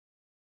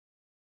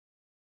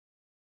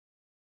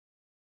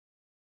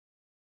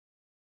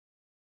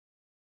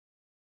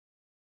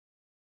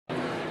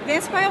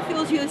Advanced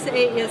Biofuels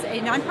USA is a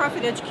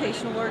nonprofit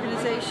educational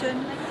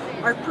organization.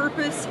 Our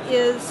purpose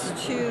is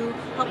to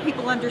help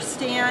people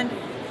understand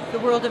the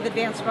world of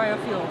advanced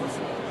biofuels,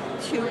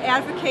 to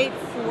advocate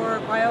for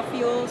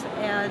biofuels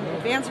and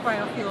advanced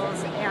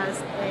biofuels as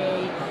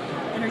a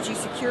energy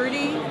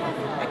security,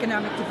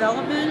 economic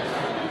development,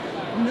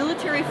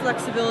 military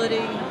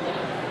flexibility,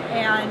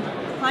 and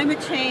climate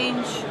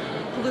change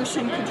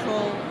pollution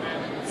control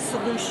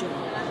solution.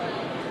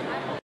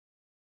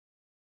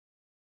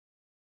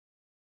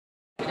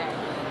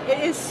 It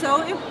is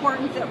so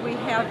important that we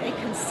have a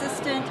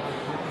consistent,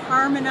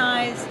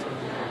 harmonized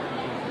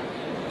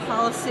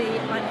policy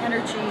on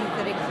energy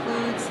that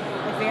includes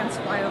advanced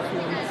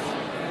biofuels,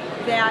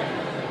 that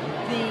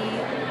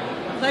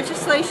the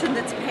legislation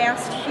that's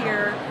passed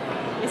here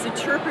is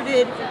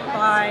interpreted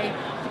by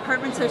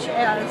departments such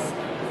as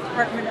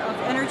Department of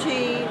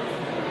Energy,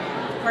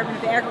 Department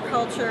of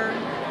Agriculture,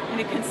 in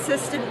a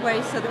consistent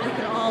way so that we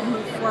can all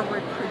move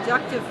forward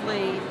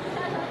productively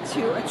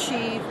to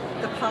achieve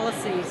the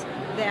policies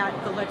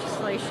that the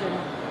legislation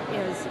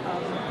is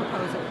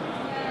proposing.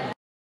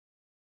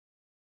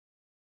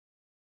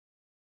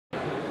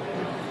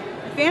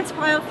 Advanced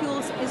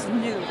biofuels is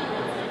new.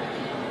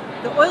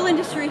 The oil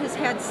industry has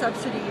had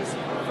subsidies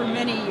for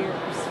many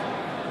years.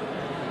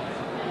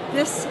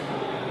 This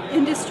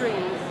industry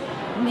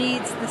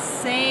needs the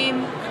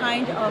same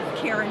kind of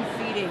care and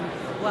feeding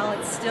while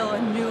it's still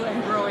a new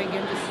and growing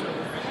industry.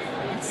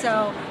 And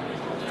so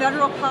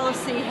federal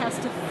policy has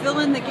to fill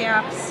in the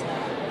gaps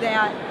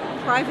that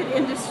private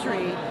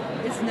industry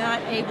is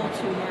not able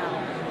to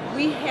now.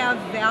 We have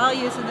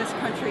values in this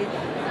country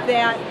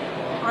that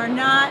are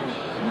not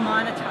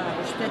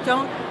monetized, that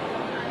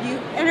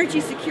energy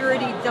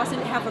security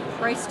doesn't have a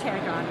price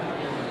tag on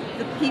it.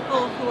 The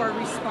people who are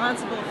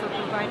responsible for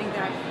providing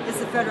that is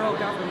the federal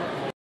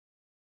government.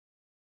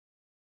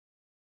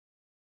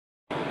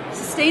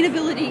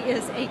 Sustainability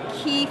is a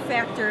key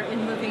factor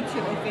in moving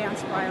to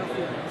advanced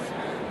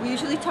biofuels. We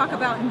usually talk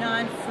about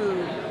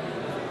non-food,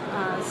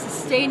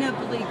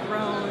 sustainably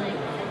grown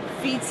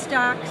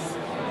feedstocks,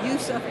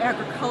 use of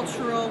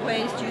agricultural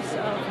waste, use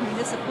of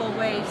municipal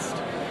waste,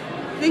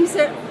 things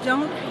that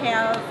don't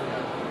have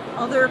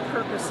other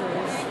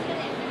purposes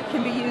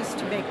can be used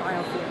to make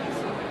biofuels.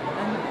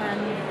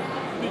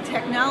 And the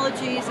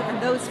technologies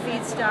and those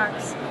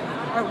feedstocks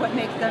are what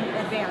make them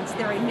advanced.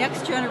 They're a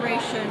next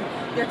generation.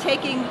 They're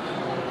taking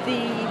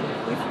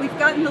we've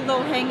gotten the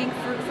low-hanging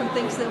fruit from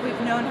things that we've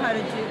known how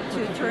to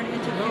do to turn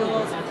into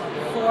fuels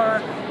for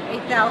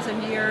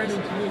 8,000 years.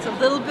 It's a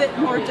little bit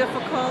more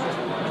difficult.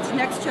 It's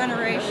next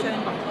generation.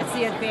 It's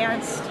the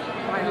advanced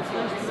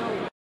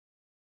biofuels.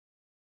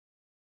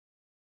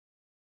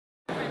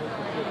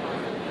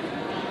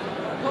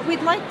 What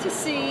we'd like to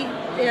see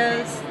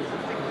is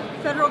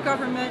federal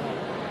government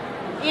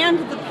and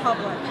the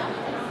public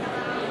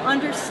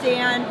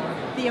understand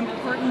the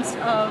importance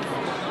of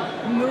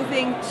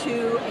moving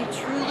to a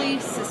truly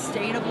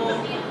sustainable,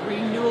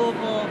 renewable